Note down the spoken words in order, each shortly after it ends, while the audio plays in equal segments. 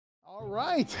All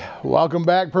right, welcome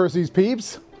back, Percy's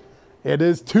peeps. It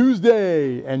is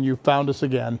Tuesday and you found us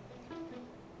again.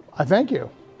 I thank you.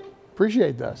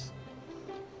 Appreciate this.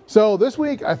 So this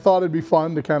week I thought it'd be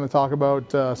fun to kind of talk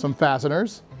about some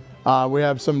fasteners. We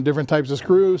have some different types of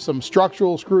screws, some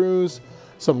structural screws,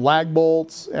 some lag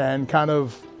bolts, and kind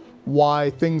of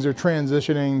why things are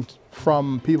transitioning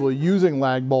from people using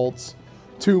lag bolts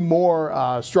to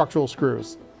more structural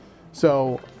screws.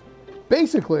 So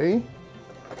basically,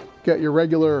 get your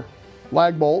regular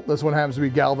lag bolt. This one happens to be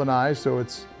galvanized, so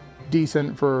it's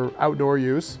decent for outdoor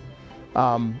use.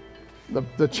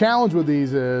 The challenge with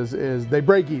these is they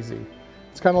break easy.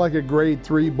 It's kind of like a grade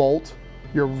 3 bolt.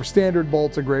 Your standard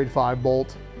bolt's a grade 5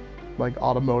 bolt, like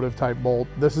automotive type bolt.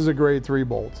 This is a grade 3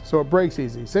 bolt, so it breaks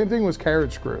easy. Same thing with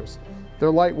carriage screws. They're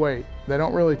lightweight. They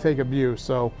don't really take abuse.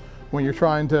 So when you're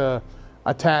trying to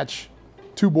attach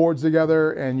two boards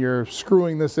together and you're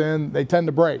screwing this in, they tend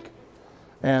to break.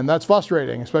 And that's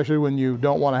frustrating, especially when you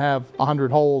don't want to have 100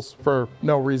 holes for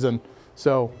no reason.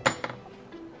 So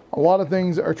a lot of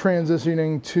things are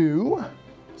transitioning to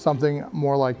something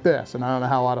more like this. And I don't know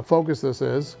how out of focus this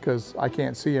is because I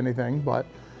can't see anything, but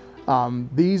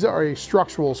these are a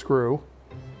structural screw.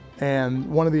 And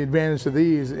one of the advantages of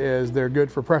these is they're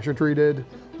good for pressure treated.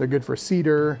 They're good for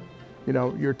cedar, you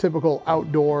know, your typical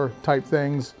outdoor type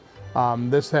things.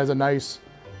 This has a nice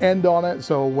end on it,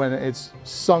 so when it's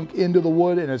sunk into the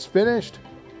wood and it's finished,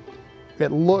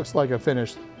 it looks like a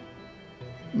finished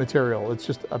material. It's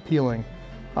just appealing.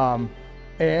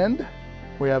 And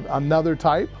we have another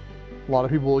type. A lot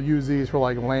of people will use these for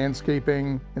like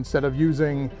landscaping. Instead of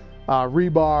using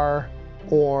rebar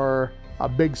or a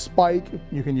big spike,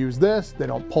 you can use this. They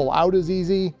don't pull out as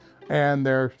easy, and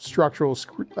they're structural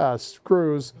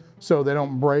screws, so they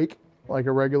don't break like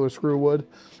a regular screw would.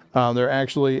 They're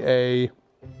actually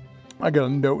I got a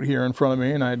note here in front of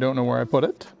me and I don't know where I put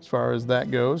it as far as that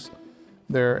goes.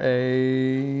 They're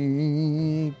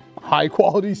a high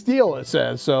quality steel, it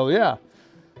says. So yeah,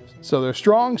 so they're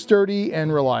strong, sturdy,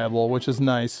 and reliable, which is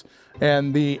nice.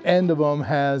 And the end of them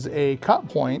has a cut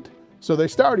point, so they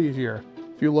start easier.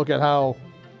 If you look at how,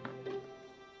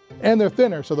 and they're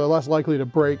thinner, so they're less likely to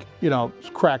break, you know,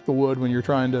 crack the wood when you're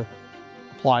trying to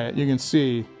apply it. You can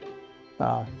see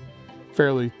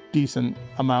fairly decent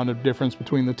amount of difference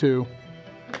between the two.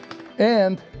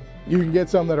 And you can get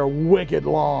some that are wicked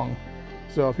long.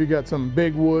 So if you got some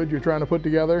big wood you're trying to put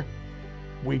together,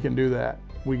 we can do that.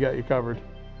 We got you covered.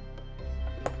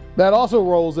 That also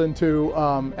rolls into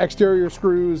exterior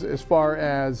screws as far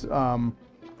as,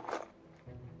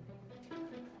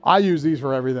 I use these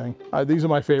for everything. These are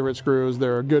my favorite screws.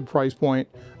 They're a good price point.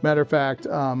 Matter of fact,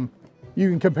 you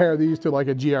can compare these to like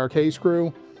a GRK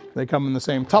screw. They come in the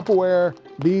same Tupperware.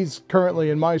 These currently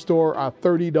in my store are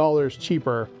 $30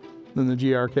 cheaper than the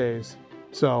GRKs.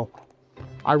 So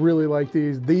I really like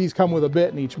these. These come with a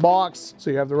bit in each box, so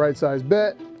you have the right size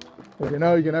bit. But you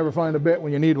know, you can never find a bit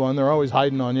when you need one. They're always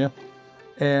hiding on you.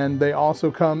 And they also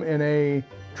come in a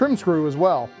trim screw as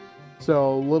well.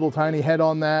 So little tiny head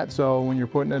on that, so when you're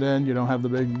putting it in, you don't have the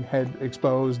big head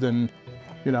exposed, and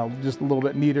you know, just a little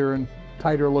bit neater and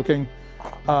tighter looking.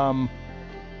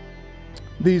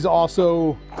 These are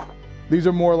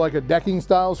more like a decking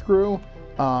style screw.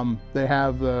 They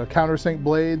have the countersink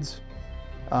blades.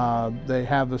 They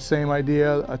have the same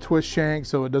idea, a twist shank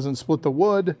so it doesn't split the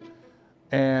wood.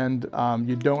 And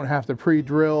you don't have to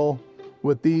pre-drill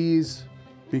with these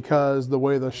because the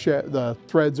way the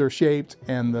threads are shaped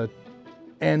and the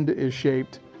end is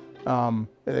shaped,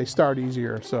 they start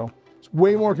easier. So it's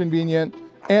way more convenient.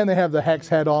 And they have the hex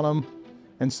head on them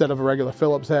instead of a regular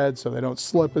Phillips head, so they don't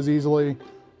slip as easily.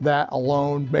 That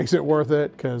alone makes it worth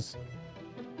it because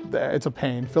it's a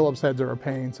pain. Phillips heads are a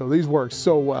pain, so these work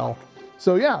so well.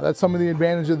 So yeah, that's some of the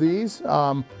advantage of these.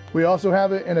 We also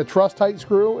have it in a truss tight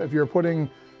screw. If you're putting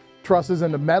trusses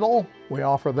into metal, we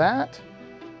offer that.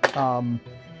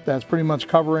 That's pretty much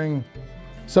covering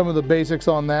some of the basics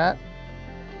on that.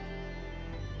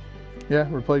 Yeah,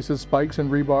 replaces spikes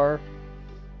and rebar.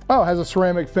 Oh, it has a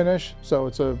ceramic finish, so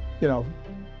it's a, you know,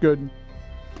 good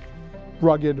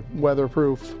rugged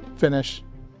weatherproof finish.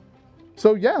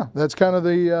 So yeah, that's kind of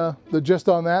the gist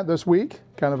on that this week.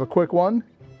 Kind of a quick one,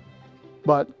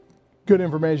 but good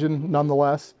information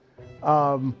nonetheless.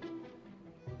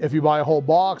 If you buy a whole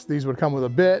box, these would come with a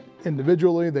bit.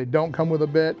 Individually, they don't come with a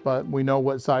bit, but we know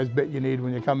what size bit you need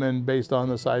when you come in based on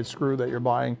the size screw that you're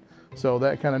buying. So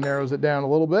that kind of narrows it down a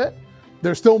little bit.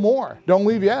 There's still more, don't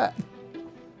leave yet.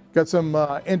 Got some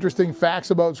interesting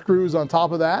facts about screws on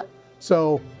top of that.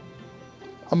 So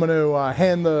I'm going to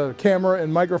hand the camera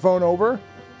and microphone over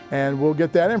and we'll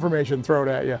get that information thrown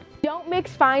at you. Don't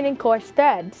mix fine and coarse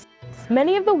threads.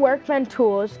 Many of the workbench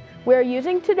tools we are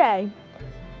using today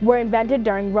were invented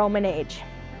during Roman age.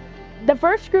 The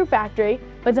first screw factory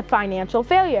was a financial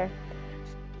failure.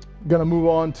 Gonna move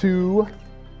on to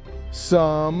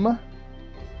some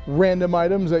random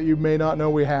items that you may not know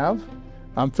we have.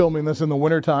 I'm filming this in the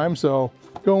winter time, so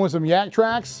going with some yak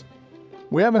tracks.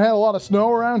 We haven't had a lot of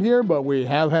snow around here, but we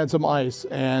have had some ice,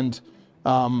 and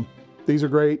these are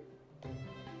great.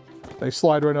 They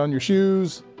slide right on your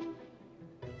shoes.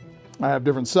 I have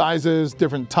different sizes,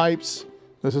 different types.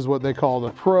 This is what they call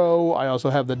the Pro. I also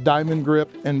have the Diamond Grip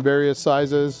in various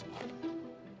sizes.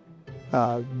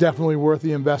 Definitely worth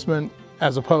the investment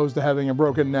as opposed to having a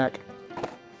broken neck.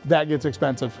 That gets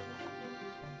expensive.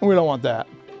 And we don't want that.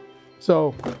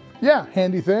 So yeah,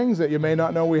 handy things that you may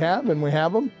not know we have, and we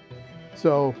have them.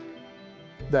 So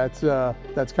that's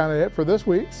kind of it for this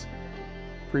week's.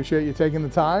 Appreciate you taking the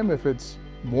time, if it's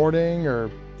morning or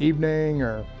evening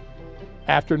or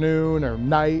afternoon or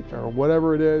night or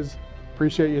whatever it is.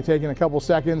 Appreciate you taking a couple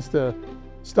seconds to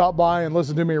stop by and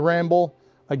listen to me ramble.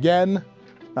 Again,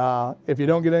 if you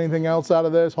don't get anything else out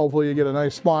of this, hopefully you get a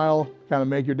nice smile, kind of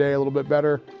make your day a little bit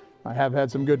better. I have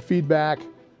had some good feedback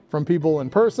from people in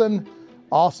person.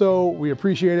 Also, we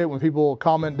appreciate it when people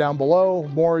comment down below.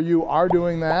 More of you are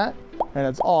doing that, and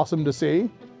it's awesome to see.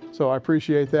 So I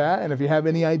appreciate that. And if you have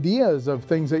any ideas of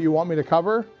things that you want me to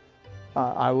cover,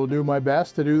 I will do my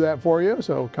best to do that for you.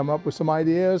 So come up with some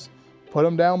ideas, put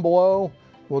them down below.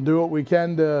 We'll do what we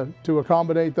can to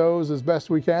accommodate those as best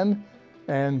we can.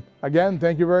 And again,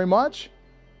 thank you very much.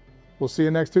 We'll see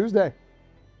you next Tuesday.